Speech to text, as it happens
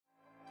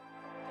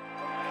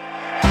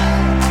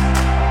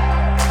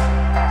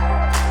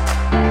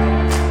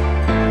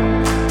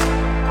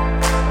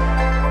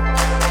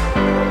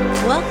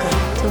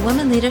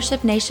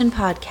Leadership Nation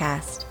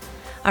podcast.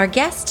 Our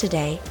guest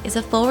today is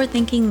a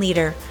forward-thinking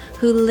leader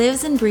who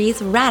lives and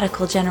breathes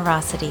radical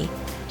generosity.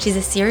 She's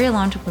a serial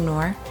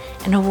entrepreneur,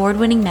 an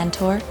award-winning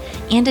mentor,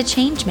 and a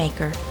change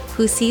maker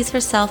who sees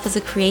herself as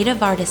a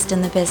creative artist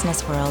in the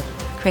business world,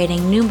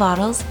 creating new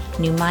models,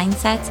 new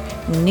mindsets,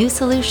 and new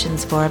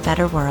solutions for a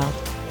better world.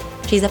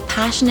 She's a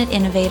passionate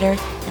innovator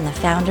and the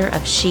founder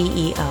of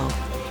SheEO,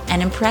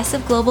 an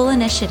impressive global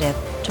initiative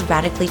to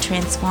radically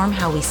transform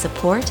how we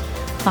support,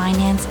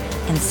 finance,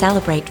 and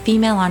celebrate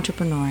female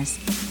entrepreneurs.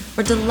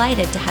 We're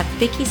delighted to have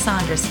Vicki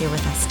Saunders here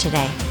with us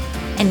today.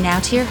 And now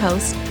to your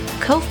host,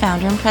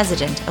 co-founder and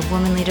president of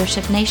Women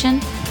Leadership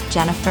Nation,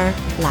 Jennifer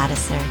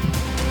Ladouceur.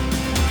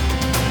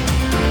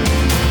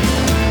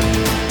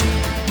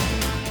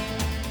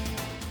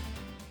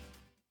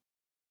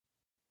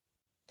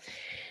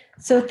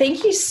 So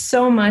thank you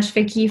so much,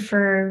 Vicki,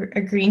 for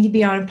agreeing to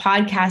be on a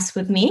podcast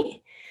with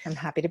me. I'm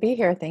happy to be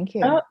here. Thank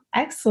you. Oh,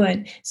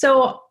 excellent.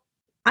 So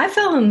I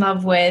fell in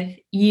love with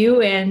you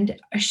and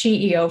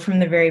SheEO from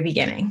the very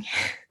beginning,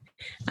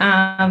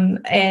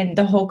 and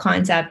the whole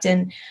concept.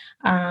 And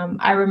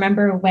I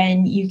remember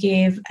when you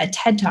gave a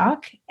TED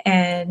Talk,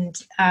 and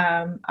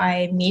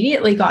I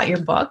immediately got your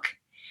book.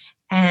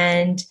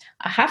 And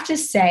I have to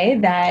say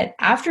that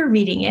after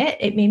reading it,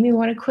 it made me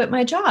want to quit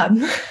my job.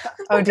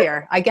 Oh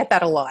dear, I get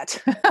that a lot.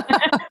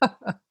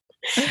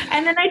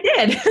 And then I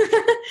did.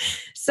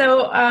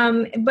 So,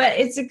 but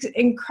it's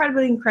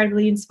incredibly,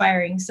 incredibly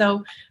inspiring.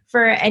 So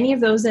for any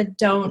of those that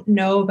don't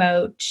know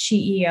about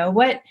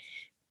SheEO,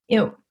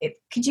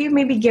 could you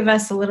maybe give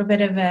us a little bit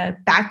of a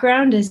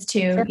background as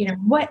to, Sure.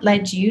 What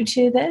led you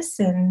to this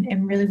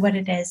and really what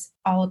it is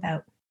all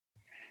about?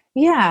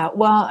 Yeah,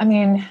 well, I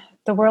mean,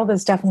 the world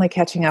is definitely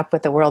catching up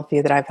with the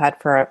worldview that I've had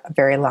for a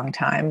very long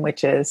time,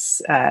 which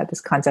is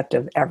this concept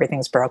of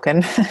everything's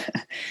broken.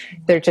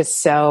 There are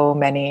just so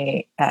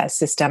many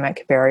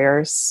systemic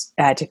barriers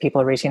to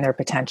people reaching their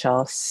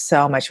potential,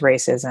 so much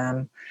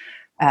racism,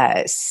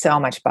 so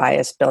much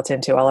bias built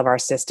into all of our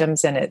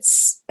systems. And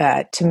it's,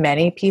 to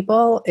many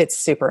people, it's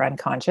super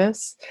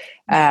unconscious.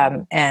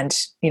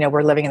 And,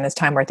 we're living in this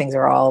time where things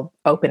are all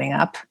opening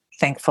up,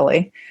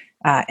 thankfully.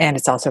 And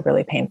it's also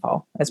really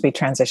painful as we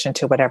transition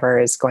to whatever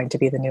is going to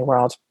be the new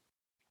world.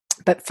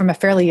 But from a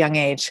fairly young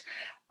age,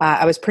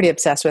 I was pretty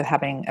obsessed with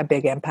having a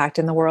big impact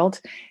in the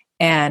world.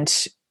 And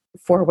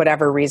for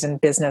whatever reason,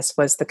 business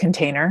was the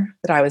container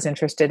that I was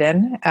interested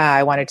in.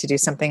 I wanted to do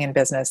something in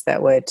business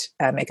that would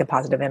make a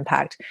positive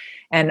impact.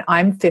 And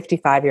I'm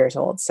 55 years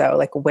old. So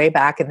like way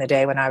back in the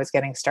day when I was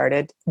getting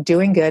started,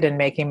 doing good and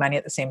making money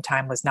at the same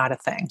time was not a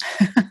thing.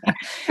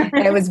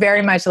 It was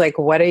very much like,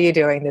 what are you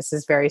doing? This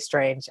is very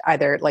strange.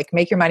 Either like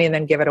make your money and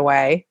then give it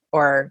away,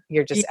 or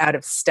you're just out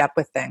of step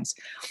with things.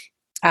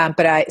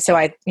 But I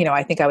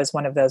think I was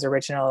one of those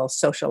original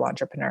social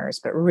entrepreneurs,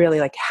 but really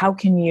like, how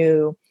can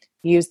you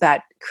use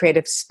that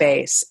creative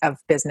space of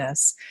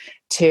business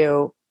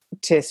to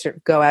sort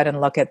of go out and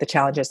look at the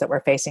challenges that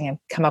we're facing and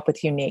come up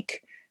with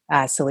unique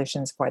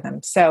solutions for them.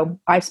 So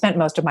I've spent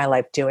most of my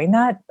life doing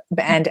that.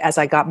 And as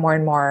I got more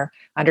and more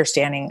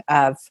understanding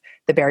of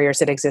the barriers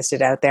that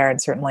existed out there,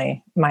 and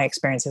certainly my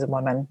experience as a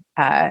woman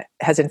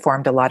has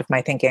informed a lot of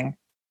my thinking,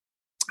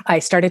 I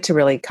started to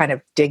really kind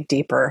of dig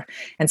deeper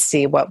and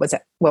see what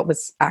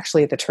was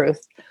actually the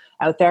truth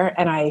out there.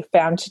 And I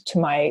found, to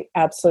my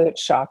absolute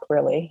shock,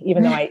 really,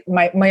 even though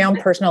my own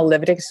personal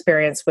lived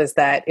experience was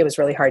that it was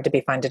really hard to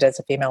be funded as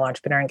a female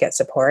entrepreneur and get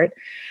support.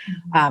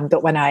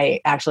 But when I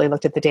actually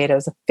looked at the data, it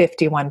was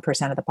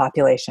 51% of the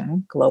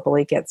population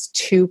globally gets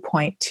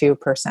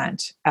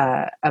 2.2%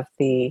 of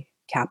the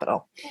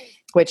capital,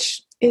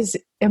 which is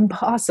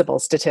impossible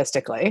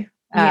statistically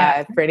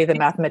for any of the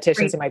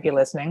mathematicians who might be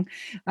listening,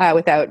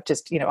 without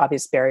just,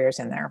 obvious barriers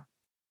in there.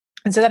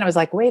 And so then I was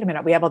like, wait a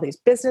minute, we have all these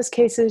business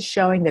cases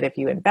showing that if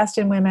you invest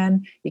in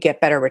women, you get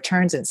better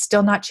returns, and it's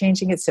still not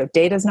changing it. So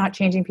data's not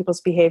changing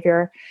people's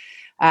behavior.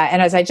 And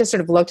as I just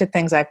sort of looked at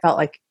things, I felt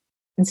like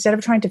instead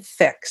of trying to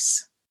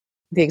fix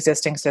the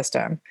existing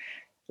system,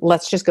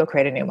 let's just go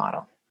create a new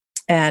model.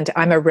 And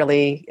I'm a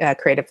really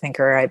creative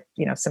thinker. I,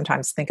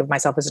 sometimes think of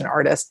myself as an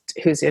artist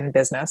who's in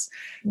business.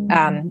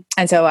 And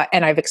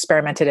I've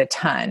experimented a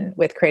ton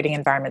with creating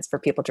environments for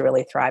people to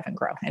really thrive and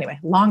grow. Anyway,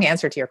 long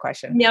answer to your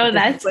question. No,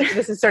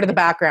 this is sort of the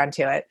background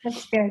to it.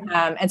 That's good.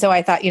 And so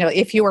I thought,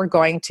 if you are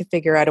going to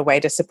figure out a way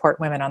to support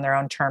women on their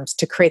own terms,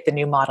 to create the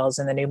new models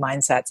and the new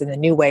mindsets and the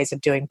new ways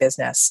of doing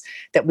business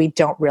that we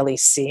don't really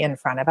see in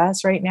front of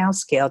us right now,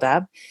 scaled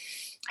up,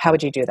 how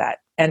would you do that?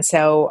 And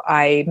so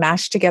I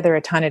mashed together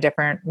a ton of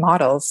different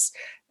models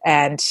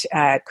and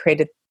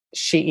created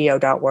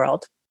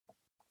SheEO.world.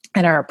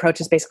 And our approach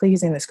is basically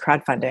using this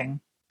crowdfunding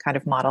kind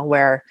of model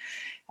where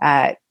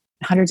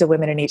hundreds of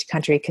women in each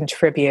country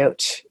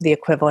contribute the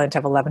equivalent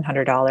of $1,100,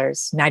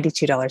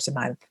 $92 a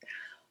month.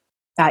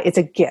 It's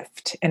a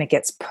gift, and it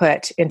gets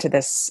put into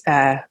this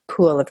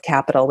pool of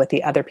capital with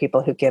the other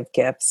people who give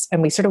gifts.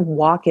 And we sort of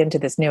walk into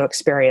this new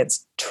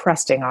experience,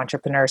 trusting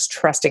entrepreneurs,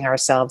 trusting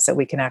ourselves that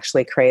we can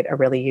actually create a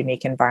really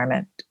unique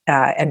environment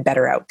and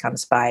better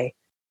outcomes by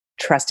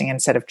trusting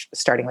instead of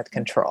starting with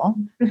control.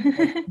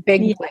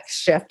 Big Yes. like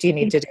shift you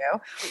need to do.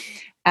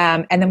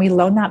 And then we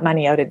loan that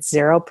money out at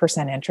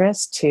 0%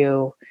 interest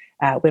to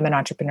women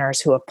entrepreneurs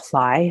who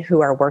apply,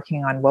 who are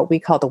working on what we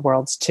call the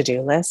world's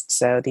to-do list.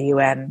 So the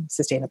UN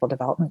Sustainable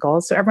Development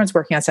Goals. So everyone's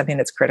working on something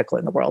that's critical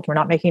in the world. We're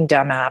not making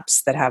dumb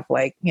apps that have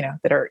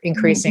that are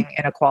increasing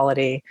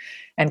inequality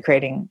and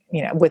creating,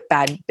 with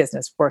bad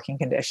business working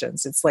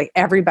conditions. It's like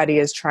everybody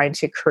is trying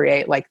to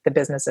create like the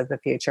business of the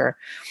future,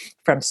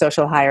 from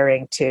social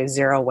hiring to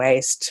zero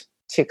waste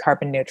to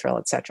carbon neutral,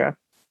 et cetera.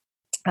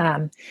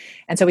 And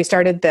so we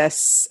started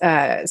this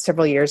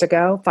several years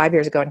ago, 5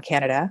 years ago in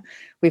Canada.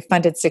 We've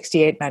funded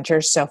 68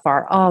 ventures so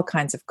far, all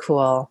kinds of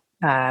cool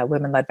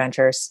women-led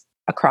ventures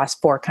across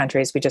 4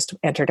 countries. We just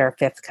entered our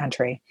 5th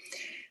country.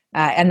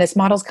 And this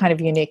model is kind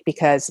of unique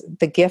because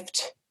the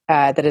gift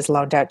that is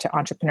loaned out to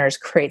entrepreneurs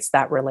creates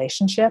that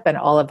relationship, and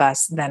all of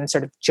us then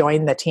sort of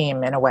join the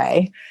team in a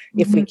way,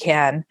 if we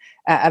can,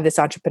 of this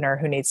entrepreneur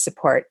who needs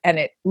support. And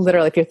it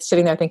literally, if you're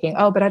sitting there thinking,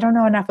 oh, but I don't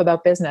know enough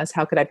about business,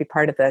 how could I be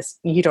part of this?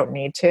 You don't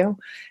need to.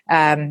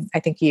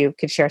 I think you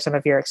could share some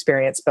of your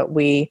experience, but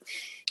we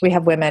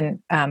have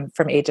women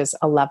from ages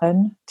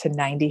 11 to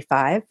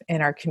 95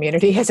 in our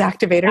community as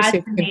activators.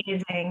 That's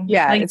amazing.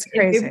 Yeah, it's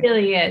crazy. It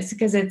really is,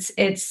 because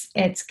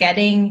it's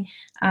getting,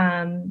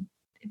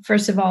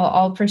 first of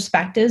all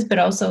perspectives, but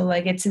also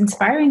like it's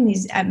inspiring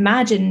these.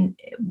 Imagine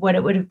what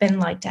it would have been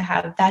like to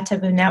have that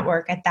type of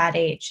network at that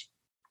age.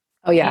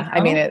 Oh yeah.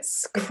 I mean,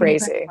 it's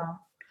crazy. Incredible.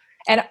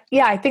 And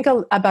yeah, I think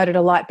about it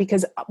a lot,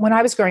 because when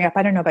I was growing up,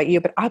 I don't know about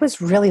you, but I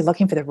was really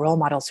looking for the role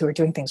models who were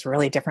doing things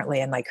really differently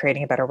and like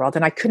creating a better world.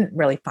 And I couldn't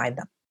really find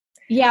them.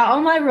 Yeah.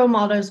 All my role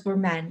models were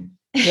men.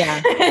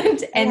 Yeah.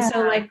 and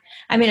so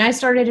I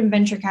started in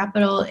venture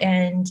capital,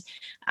 and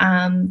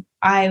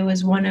I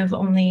was one of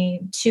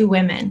only 2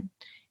 women.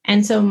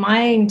 And so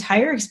my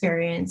entire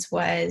experience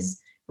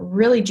was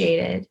really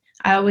jaded.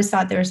 I always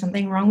thought there was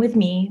something wrong with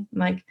me.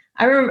 Like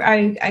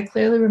I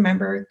clearly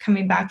remember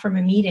coming back from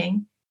a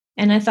meeting,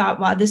 and I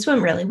thought, wow, this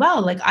went really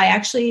well. Like I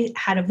actually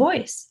had a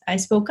voice. I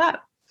spoke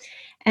up.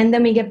 And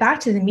then we get back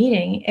to the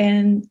meeting,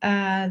 and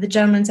the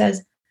gentleman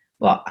says,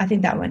 well, I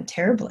think that went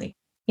terribly.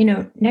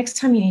 Next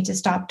time you need to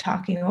stop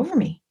talking over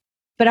me.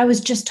 But I was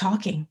just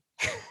talking.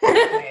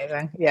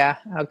 Amazing. Yeah.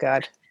 Oh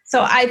God.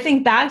 So I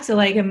think back to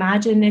like,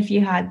 imagine if you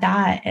had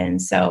that.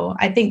 And so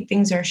I think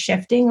things are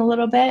shifting a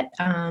little bit.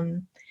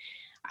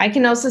 I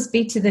can also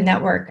speak to the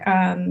network.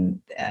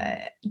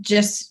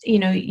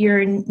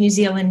 You're in New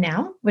Zealand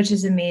now, which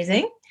is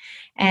amazing.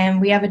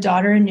 And we have a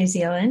daughter in New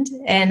Zealand.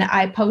 And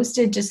I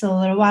posted just a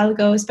little while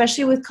ago,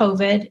 especially with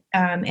COVID,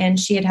 and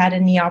she had a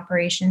knee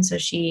operation. So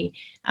she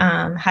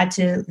had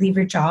to leave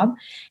her job.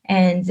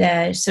 And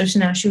so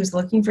now she was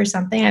looking for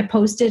something. I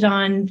posted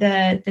on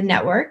the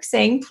network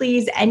saying,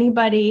 please,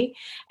 anybody.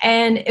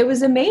 And it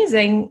was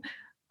amazing.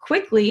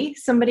 Quickly,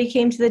 somebody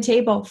came to the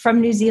table from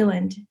New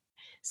Zealand.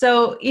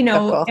 So,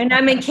 cool. And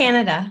I'm in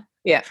Canada.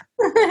 Yeah.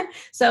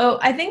 So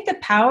I think the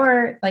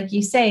power, like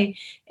you say,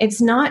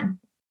 it's not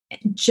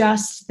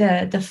just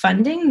the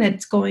funding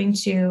that's going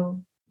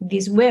to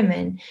these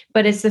women,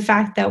 but it's the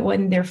fact that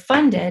when they're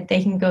funded,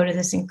 they can go to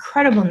this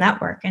incredible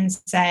network and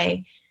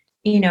say,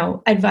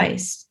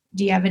 advice.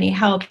 Do you have any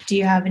help? Do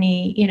you have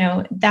any,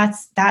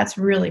 that's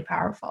really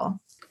powerful.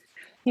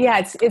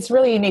 Yeah, it's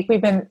really unique.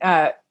 We've been,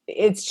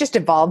 it's just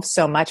evolved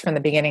so much from the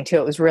beginning too.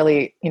 It was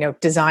really,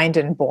 designed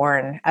and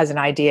born as an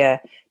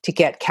idea to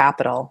get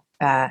capital,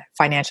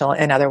 financial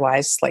and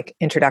otherwise, like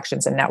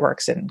introductions and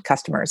networks and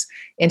customers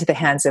into the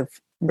hands of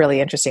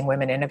really interesting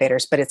women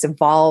innovators. But it's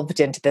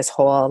evolved into this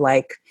whole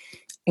like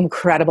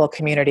incredible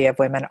community of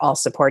women all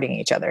supporting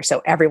each other.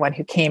 So everyone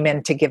who came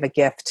in to give a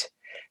gift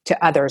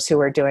to others who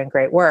are doing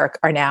great work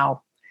are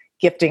now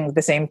gifting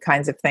the same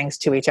kinds of things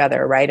to each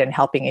other, right? And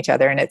helping each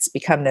other. And it's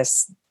become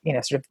this,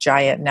 sort of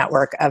giant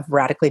network of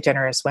radically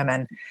generous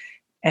women.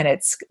 And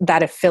it's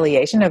that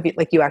affiliation of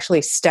like, you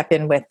actually step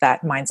in with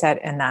that mindset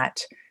and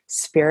that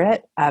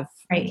spirit of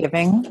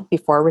giving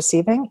before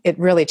receiving. It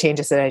really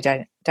changes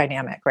the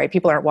dynamic, right?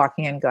 People aren't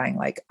walking in going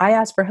like, I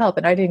asked for help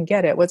and I didn't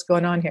get it. What's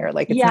going on here?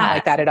 Like, it's not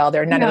like that at all.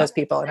 There are none of those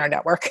people in our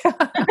network.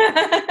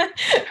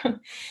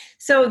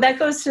 So that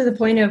goes to the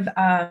point of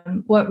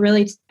what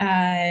really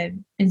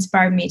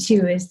inspired me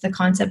too, is the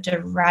concept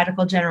of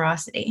radical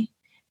generosity,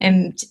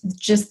 and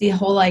just the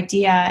whole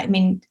idea. I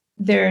mean,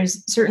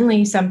 there's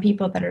certainly some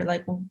people that are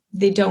like,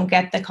 they don't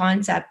get the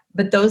concept,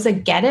 but those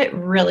that get it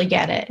really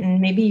get it.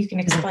 And maybe you can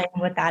explain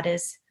what that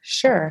is.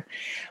 Sure.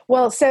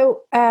 Well,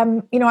 so,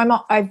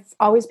 I've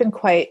always been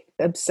quite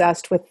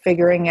obsessed with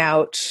figuring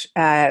out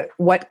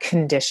what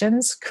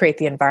conditions create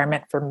the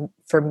environment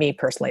for me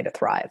personally to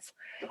thrive.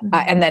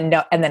 And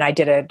then I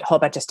did a whole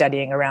bunch of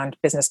studying around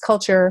business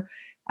culture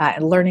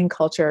and learning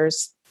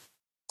cultures,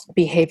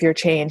 behavior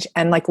change,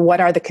 and like, what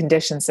are the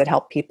conditions that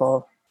help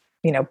people,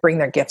 bring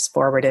their gifts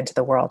forward into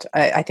the world.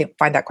 I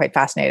find that quite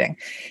fascinating.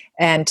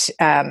 And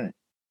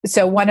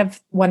so one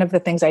of the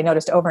things I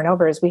noticed over and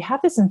over is we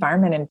have this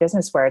environment in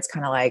business where it's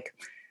kind of like,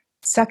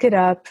 suck it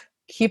up,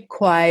 keep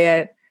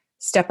quiet,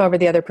 step over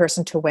the other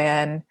person to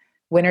win,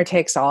 winner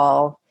takes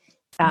all.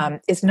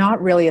 Is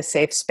not really a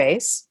safe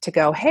space to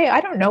go, hey,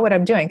 I don't know what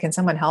I'm doing. Can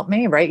someone help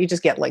me? Right? You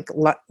just get like,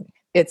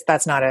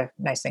 that's not a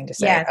nice thing to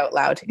say out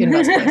loud in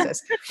most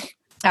places.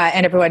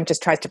 And everyone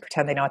just tries to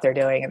pretend they know what they're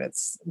doing, and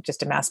it's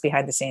just a mess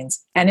behind the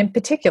scenes. And in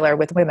particular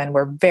with women,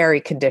 we're very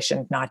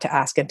conditioned not to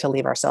ask and to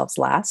leave ourselves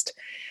last.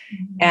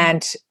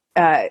 And,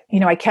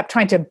 I kept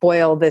trying to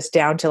boil this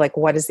down to like,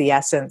 what is the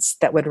essence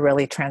that would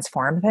really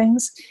transform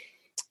things?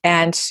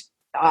 And,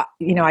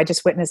 I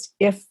just witnessed,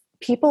 if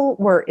people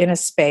were in a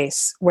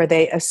space where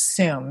they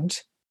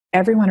assumed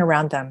everyone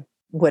around them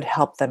would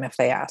help them if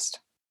they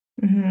asked,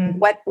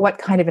 what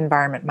kind of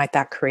environment might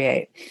that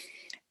create?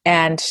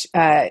 And,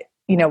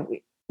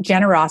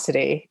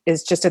 generosity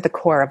is just at the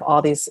core of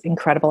all these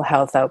incredible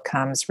health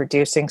outcomes,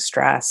 reducing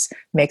stress,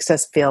 makes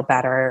us feel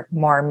better,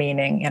 more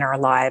meaning in our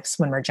lives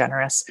when we're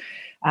generous.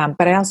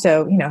 But I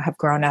also, have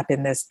grown up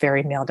in this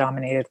very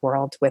male-dominated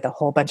world with a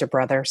whole bunch of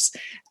brothers.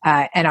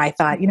 And I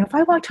thought, if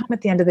I walked home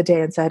at the end of the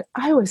day and said,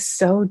 I was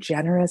so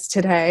generous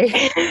today.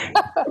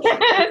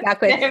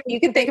 Exactly. You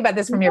can think about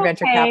this from your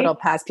venture capital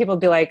past. People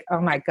would be like, oh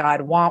my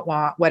God, want,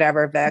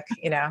 whatever, Vic,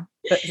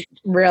 but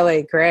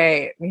really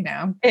great,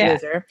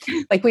 loser.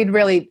 Like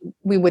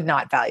we would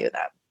not value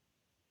that.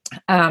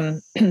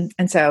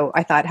 And so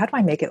I thought, how do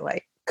I make it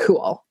like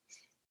cool?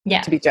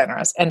 To be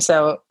generous. And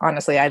so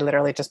honestly, I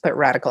literally just put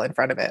radical in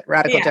front of it,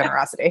 radical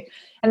generosity.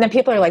 And then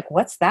people are like,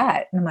 what's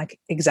that? And I'm like,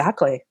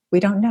 exactly. We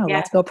don't know.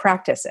 Let's go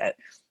practice it.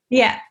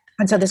 Yeah.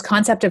 And so this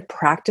concept of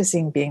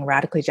practicing being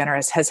radically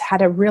generous has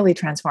had a really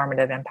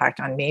transformative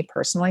impact on me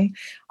personally.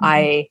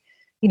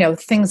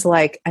 Things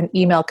like an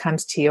email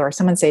comes to you or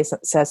someone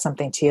says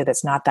something to you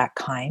that's not that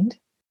kind.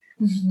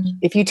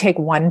 If you take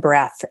one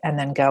breath and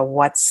then go,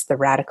 what's the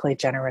radically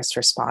generous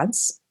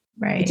response?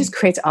 Right. It just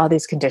creates all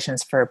these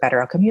conditions for a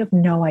better outcome. You have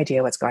no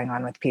idea what's going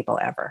on with people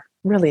ever.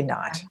 Really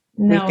not.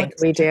 No, we think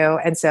we do.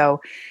 And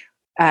so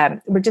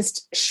we're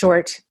just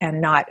short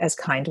and not as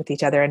kind with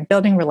each other. And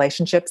building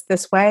relationships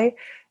this way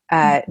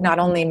not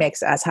only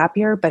makes us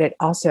happier, but it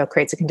also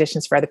creates the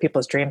conditions for other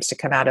people's dreams to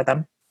come out of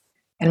them.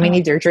 And we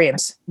need their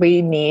dreams.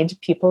 We need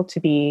people to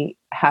be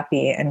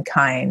happy and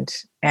kind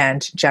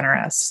and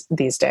generous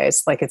these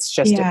days. Like it's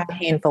just a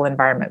painful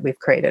environment we've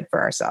created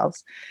for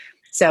ourselves.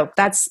 So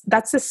that's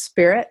the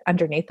spirit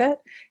underneath it.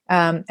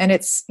 And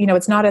it's,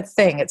 it's not a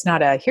thing. It's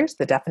not here's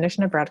the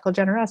definition of radical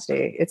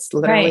generosity. It's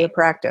literally a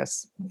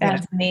practice.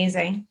 That's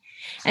amazing.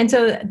 And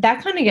so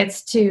that kind of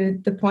gets to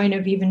the point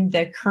of even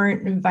the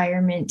current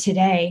environment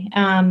today.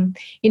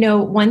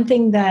 One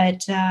thing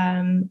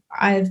that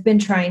I've been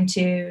trying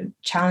to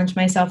challenge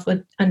myself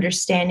with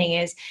understanding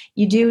is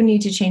you do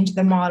need to change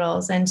the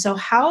models. And so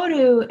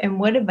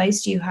what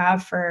advice do you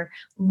have for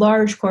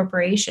large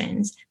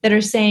corporations that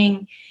are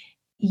saying,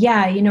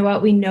 yeah, you know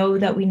what, we know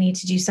that we need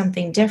to do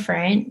something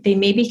different. They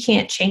maybe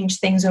can't change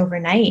things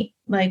overnight.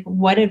 Like,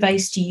 what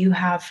advice do you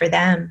have for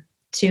them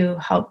to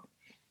help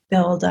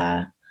build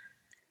I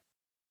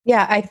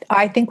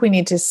think we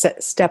need to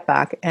step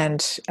back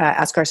and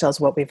ask ourselves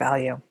what we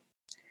value.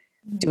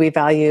 Do we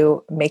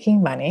value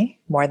making money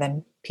more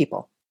than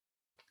people?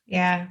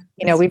 Yeah.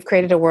 We've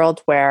created a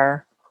world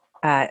where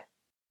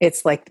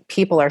it's like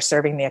people are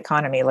serving the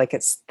economy like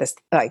it's this,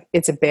 like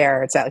it's a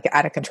bear, it's like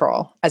out of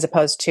control, as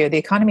opposed to the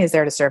economy is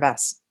there to serve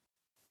us.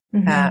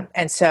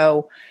 And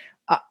so,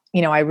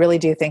 I really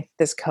do think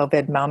this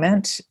COVID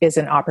moment is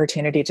an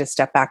opportunity to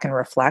step back and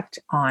reflect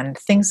on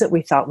things that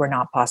we thought were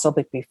not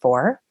possible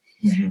before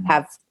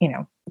have,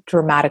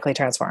 dramatically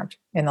transformed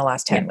in the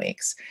last 10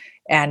 weeks.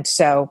 And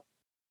so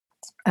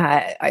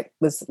I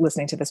was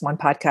listening to this one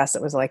podcast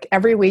that was like,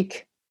 every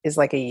week is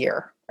like a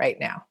year right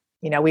now.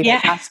 We've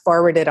fast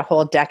forwarded a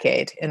whole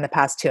decade in the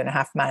past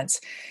 2.5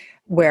 months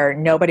where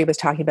nobody was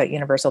talking about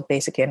universal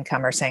basic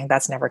income or saying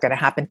that's never going to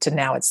happen to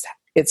now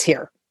it's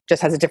here,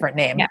 just has a different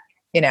name,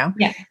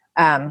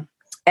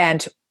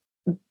 and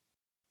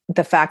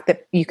the fact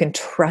that you can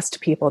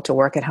trust people to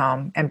work at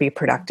home and be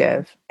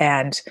productive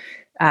and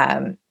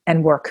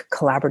work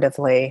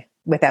collaboratively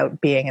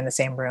without being in the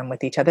same room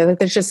with each other. Like,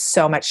 there's just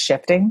so much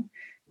shifting.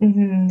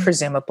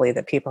 Presumably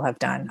that people have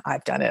done.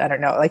 I've done it. I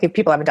don't know. Like if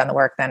people haven't done the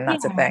work, then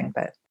that's a thing.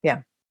 But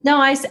yeah. No,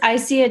 I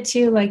see it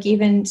too. Like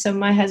so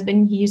my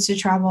husband, he used to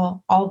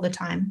travel all the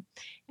time.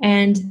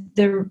 And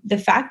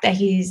the fact that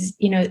he's,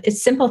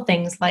 it's simple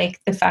things like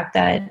the fact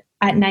that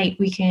at night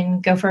we can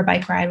go for a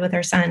bike ride with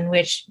our son,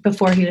 which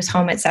before he was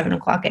home at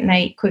 7:00 at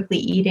night, quickly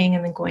eating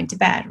and then going to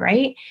bed.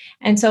 Right.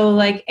 And so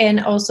and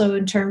also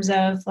in terms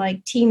of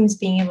like teams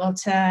being able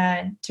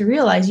to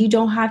realize you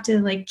don't have to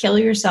like kill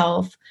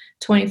yourself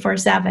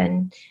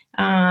 24/7.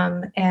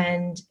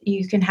 And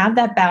you can have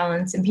that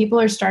balance, and people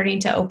are starting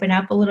to open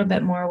up a little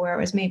bit more where it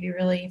was maybe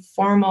really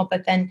formal.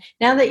 But then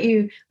now that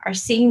you are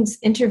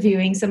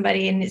interviewing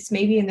somebody and it's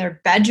maybe in their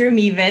bedroom,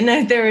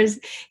 even there's,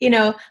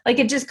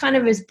 it just kind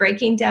of is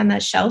breaking down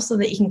that shell so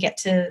that you can get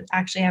to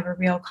actually have a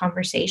real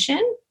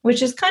conversation,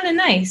 which is kind of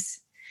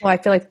nice. Well, I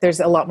feel like there's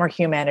a lot more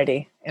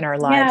humanity in our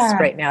lives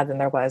right now than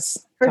there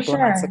was a couple of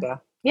months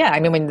ago. Yeah,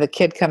 I mean, when the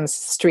kid comes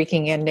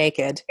streaking in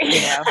naked,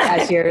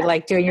 as you're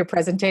like doing your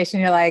presentation,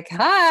 you're like,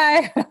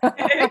 "Hi,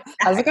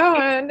 how's it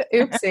going?"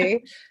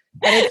 Oopsie.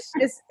 And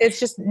it's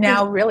just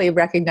now really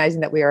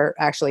recognizing that we are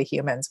actually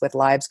humans with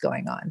lives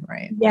going on,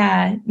 right?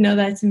 Yeah, no,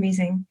 that's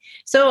amazing.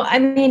 So, I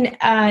mean,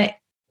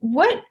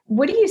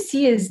 what do you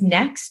see as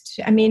next?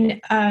 I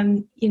mean,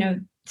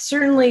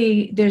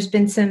 certainly there's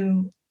been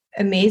some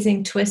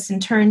amazing twists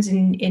and turns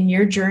in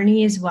your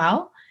journey as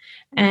well.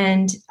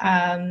 And,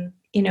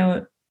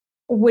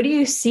 what do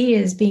you see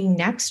as being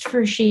next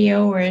for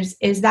SheEO, or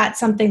is that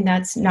something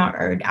that's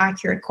not an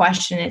accurate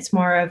question? It's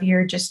more of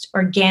you're just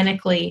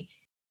organically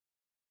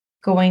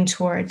going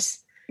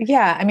towards.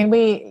 Yeah, I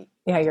mean,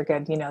 yeah, you're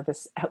good. You know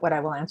this, what I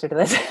will answer to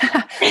this.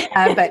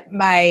 But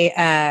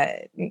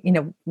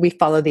we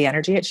follow the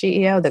energy at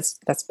SheEO.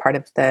 That's part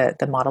of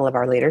the model of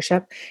our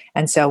leadership.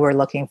 And so we're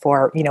looking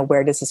for,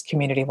 where does this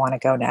community want to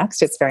go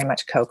next? It's very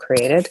much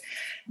co-created.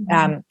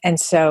 And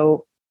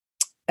so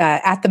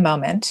at the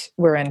moment,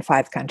 we're in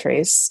 5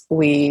 countries.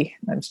 I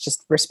was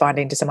just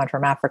responding to someone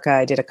from Africa.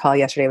 I did a call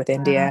yesterday with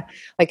India.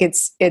 Like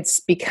it's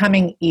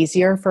becoming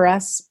easier for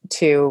us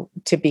to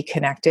be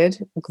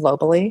connected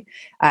globally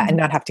and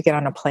not have to get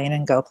on a plane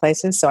and go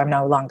places. So I'm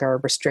no longer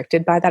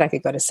restricted by that. I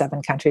could go to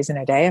 7 countries in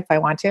a day if I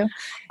want to.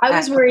 I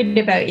was worried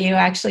about you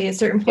actually. At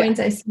certain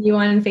points, I see you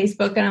on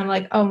Facebook, and I'm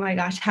like, oh my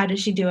gosh, how does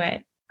she do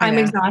it? I'm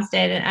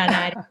exhausted and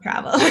I don't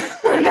travel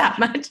that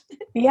much.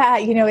 Yeah,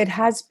 it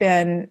has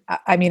been,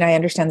 I mean, I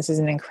understand this is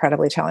an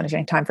incredibly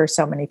challenging time for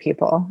so many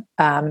people.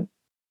 And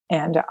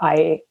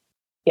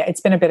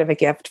it's been a bit of a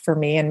gift for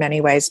me in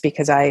many ways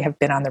because I have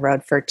been on the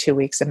road for 2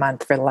 weeks a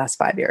month for the last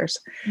 5 years.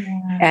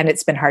 Yeah. And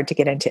it's been hard to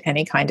get into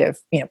any kind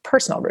of,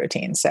 personal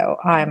routine. So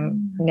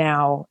I'm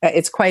now,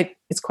 it's quite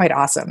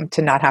awesome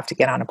to not have to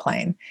get on a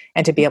plane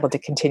and to be able to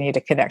continue to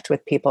connect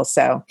with people.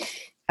 So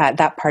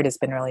that part has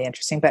been really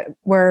interesting, but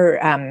we're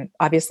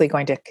obviously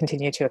going to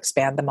continue to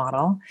expand the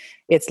model.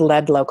 It's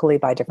led locally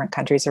by different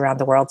countries around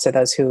the world. So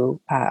those who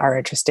are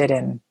interested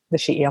in the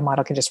SheEO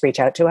model can just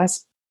reach out to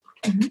us.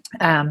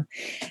 And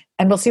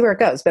we'll see where it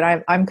goes.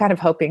 But I'm kind of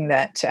hoping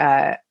that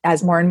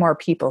as more and more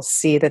people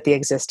see that the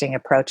existing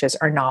approaches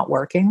are not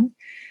working,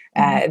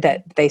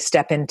 that they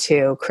step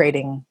into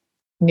creating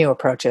new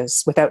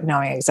approaches without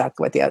knowing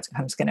exactly what the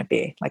outcome is going to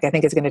be. Like, I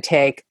think it's going to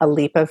take a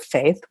leap of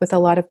faith with a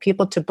lot of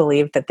people to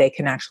believe that they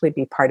can actually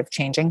be part of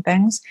changing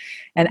things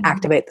and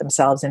activate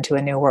themselves into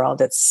a new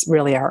world. It's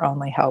really our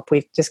only hope.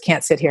 We just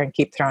can't sit here and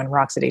keep throwing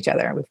rocks at each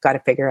other. We've got to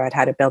figure out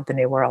how to build the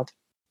new world.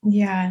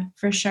 Yeah,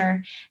 for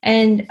sure.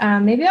 And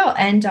maybe I'll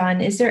end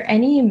on, is there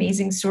any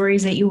amazing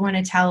stories that you want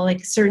to tell?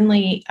 Like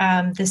certainly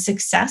the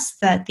success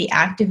that the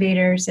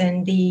activators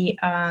and the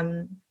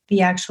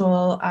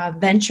actual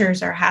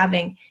ventures are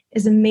having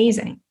is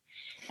amazing.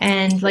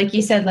 And like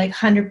you said, like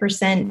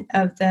 100%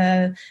 of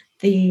the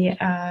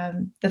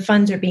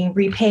funds are being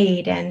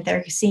repaid and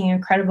they're seeing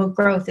incredible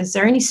growth. Is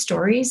there any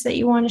stories that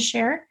you want to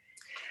share?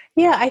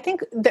 Yeah, I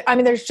think,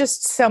 there's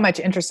just so much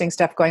interesting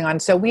stuff going on.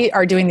 So we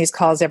are doing these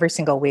calls every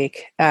single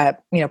week.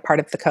 Part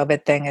of the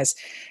COVID thing is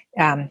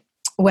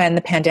when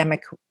the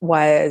pandemic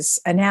was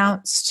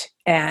announced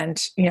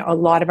and, a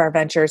lot of our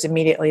ventures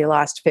immediately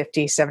lost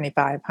 50,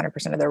 75,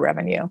 100% of their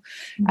revenue.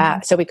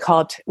 So we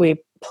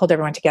pulled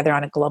everyone together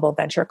on a global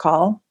venture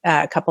call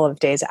a couple of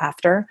days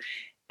after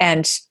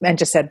and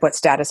just said, what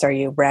status are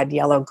you? Red,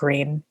 yellow,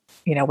 green,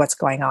 what's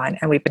going on?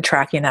 And we've been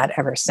tracking that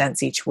ever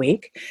since each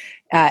week.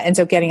 And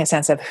so getting a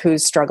sense of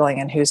who's struggling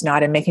and who's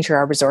not, and making sure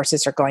our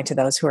resources are going to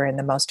those who are in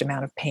the most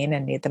amount of pain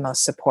and need the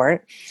most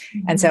support.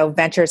 And so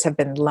ventures have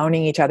been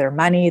loaning each other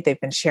money. They've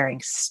been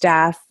sharing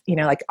staff,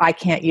 like, I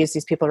can't use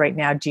these people right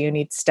now. Do you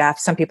need staff?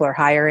 Some people are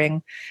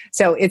hiring.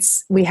 So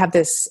we have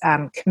this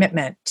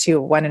commitment to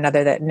one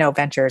another that no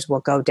ventures will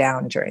go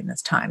down during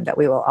this time, that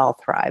we will all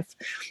thrive.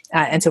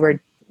 And so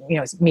we're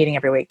meeting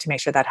every week to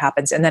make sure that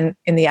happens. And then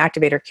in the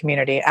activator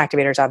community,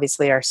 activators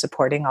obviously are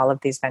supporting all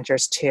of these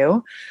ventures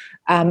too,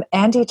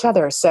 and each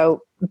other.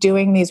 So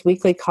doing these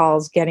weekly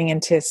calls, getting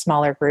into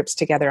smaller groups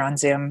together on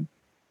Zoom,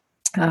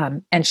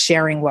 and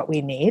sharing what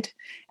we need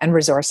and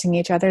resourcing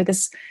each other.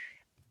 This,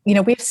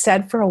 we've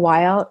said for a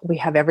while, we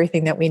have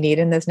everything that we need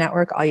in this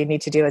network. All you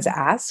need to do is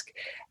ask.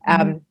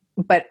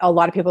 But a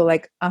lot of people are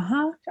like,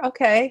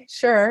 okay,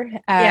 sure.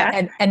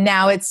 And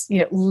now it's,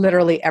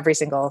 literally every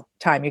single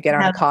time you get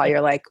on a call,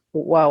 you're like,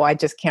 whoa, I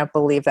just can't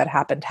believe that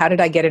happened. How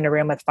did I get in a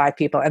room with 5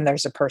 people and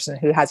there's a person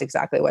who has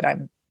exactly what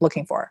I'm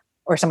looking for,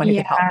 or someone who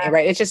can help me,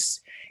 right?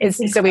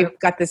 So we've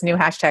got this new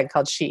hashtag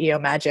called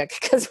SheEO Magic,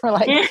 because we're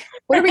like,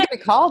 what are we going to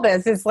call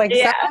this? It's like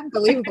so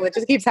unbelievable. It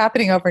just keeps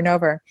happening over and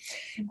over.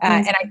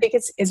 And I think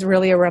it's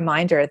really a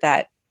reminder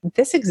that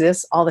this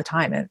exists all the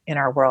time in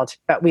our world,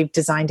 but we've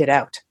designed it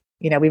out.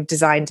 We've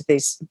designed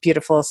these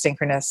beautiful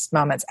synchronous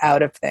moments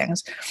out of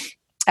things.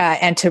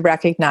 And to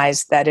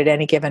recognize that at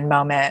any given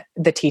moment,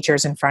 the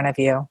teacher's in front of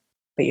you,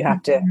 but you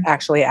have to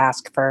actually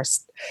ask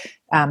first.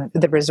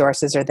 The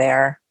resources are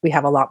there. We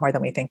have a lot more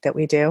than we think that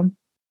we do.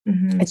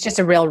 It's just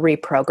a real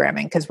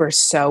reprogramming because we're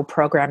so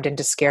programmed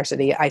into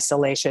scarcity,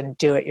 isolation,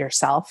 do it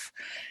yourself.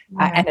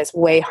 And it's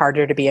way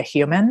harder to be a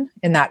human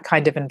in that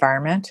kind of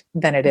environment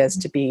than it is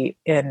to be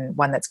in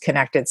one that's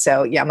connected.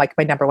 So yeah, like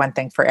my number one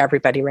thing for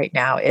everybody right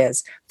now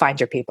is find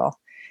your people,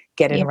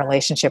 get in a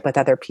relationship with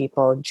other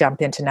people,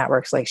 jump into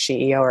networks like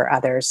SheEO or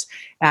others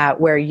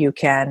where you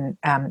can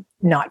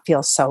not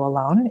feel so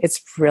alone.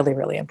 It's really,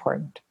 really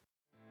important.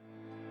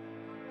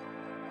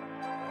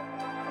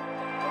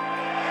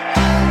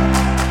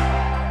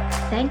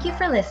 Thank you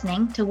for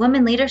listening to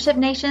Women Leadership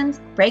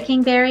Nation's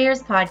Breaking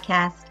Barriers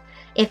podcast.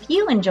 If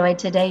you enjoyed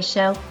today's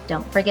show,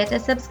 don't forget to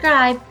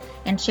subscribe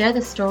and share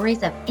the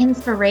stories of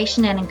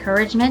inspiration and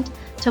encouragement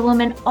to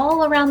women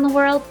all around the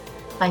world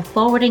by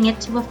forwarding it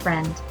to a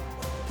friend.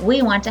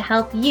 We want to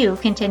help you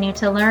continue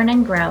to learn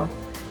and grow.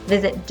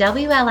 Visit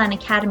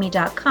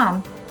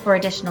WLNacademy.com for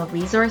additional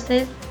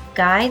resources,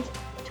 guides,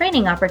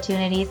 training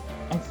opportunities,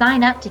 and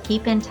sign up to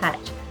keep in touch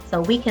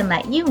so we can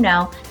let you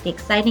know the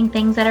exciting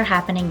things that are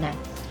happening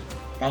next.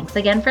 Thanks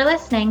again for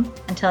listening.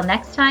 Until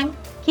next time,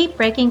 keep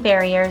breaking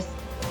barriers.